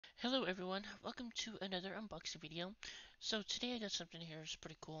Hello everyone, welcome to another unboxing video. So today I got something here that's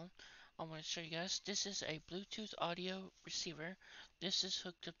pretty cool. I want to show you guys. This is a Bluetooth audio receiver. This is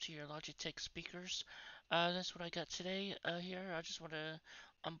hooked up to your Logitech speakers. That's what I got today here. I just want to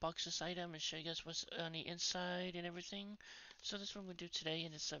unbox this item and show you guys what's on the inside and everything. So that's what I'm going to do today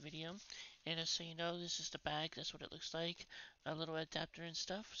in this video. And so you know, this is the bag. That's what it looks like. A little adapter and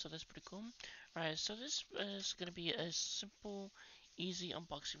stuff. So that's pretty cool. Alright, so this is going to be a simple easy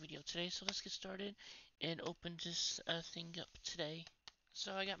unboxing video today. So let's get started and open this thing up today.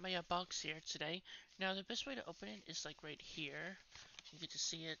 So I got my box here today. Now the best way to open it is like right here. You get to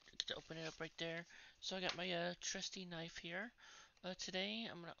see it, you get to open it up right there. So I got my trusty knife here. Today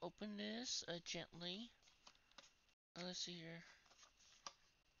I'm gonna open this gently. Let's see here.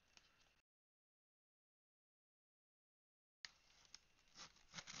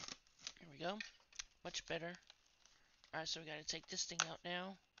 Here we go. Much better. Alright, so we gotta take this thing out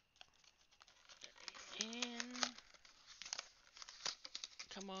now. And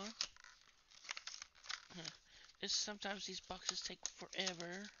come on. It's sometimes these boxes take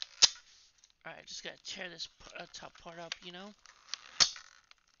forever. Alright, just gotta tear this top part up, you know?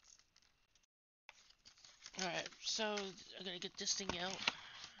 Alright, so I'm gonna get this thing out.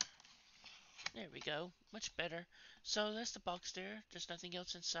 There we go, much better. So that's the box there. There's nothing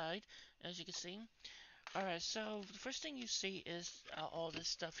else inside, as you can see. Alright, so the first thing you see is all this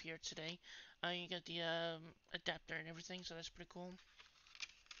stuff here today. You got the adapter and everything, so that's pretty cool.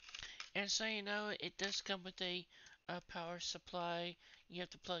 And so you know, it does come with a power supply. You have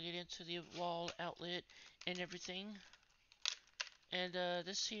to plug it into the wall outlet and everything. And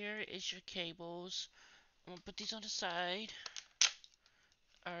this here is your cables. I'm gonna put these on the side.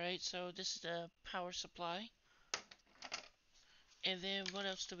 Alright, so this is the power supply. And then what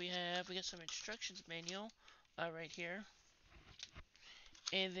else do we have? We got some instructions manual right here.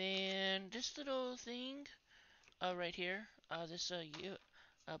 And then this little thing right here. This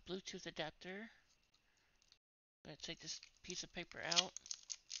Bluetooth adapter. I'm gonna take this piece of paper out.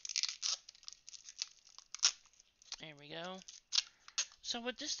 There we go. So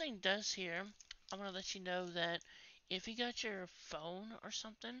what this thing does here, I'm gonna let you know that if you got your phone or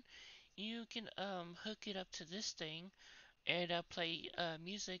something, you can hook it up to this thing and play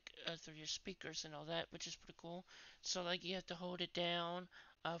music through your speakers and all that, which is pretty cool. So like you have to hold it down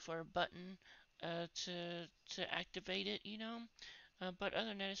for a button to activate it, you know. But other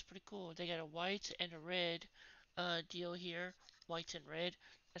than that, it's pretty cool. They got a white and a red deal here, white and red.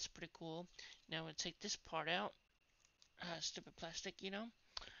 That's pretty cool. Now I'm gonna take this part out. Stupid plastic, you know.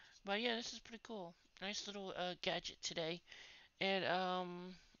 But yeah, this is pretty cool. Nice little gadget today. And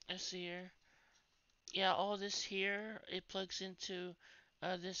let's see here. Yeah, all this here, it plugs into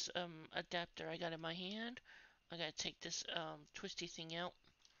this adapter I got in my hand. I gotta take this twisty thing out.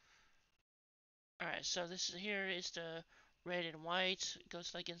 Alright, so this here is the red and white. It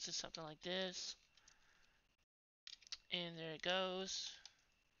goes like into something like this. And there it goes.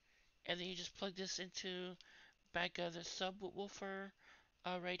 And then you just plug this into back of the subwoofer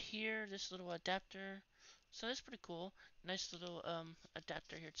right here, this little adapter. So that's pretty cool. Nice little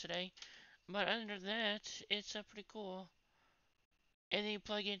adapter here today. But other than that, it's pretty cool. And then you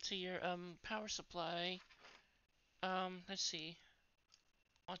plug into your power supply. Let's see,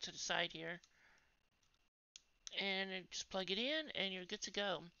 onto the side here, and just plug it in, and you're good to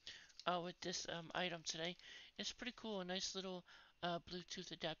go. With this item today, it's pretty cool. A nice little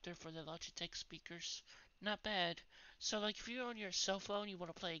Bluetooth adapter for the Logitech speakers. Not bad. So, like, if you're on your cell phone, you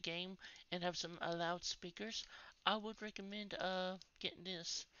want to play a game and have some loud speakers, I would recommend getting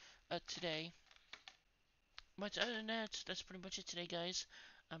this today. But other than that, that's pretty much it today, guys,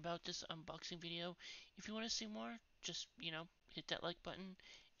 about this unboxing video. If you want to see more, just, you know, hit that like button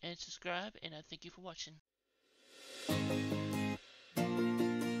and subscribe, and I thank you for watching.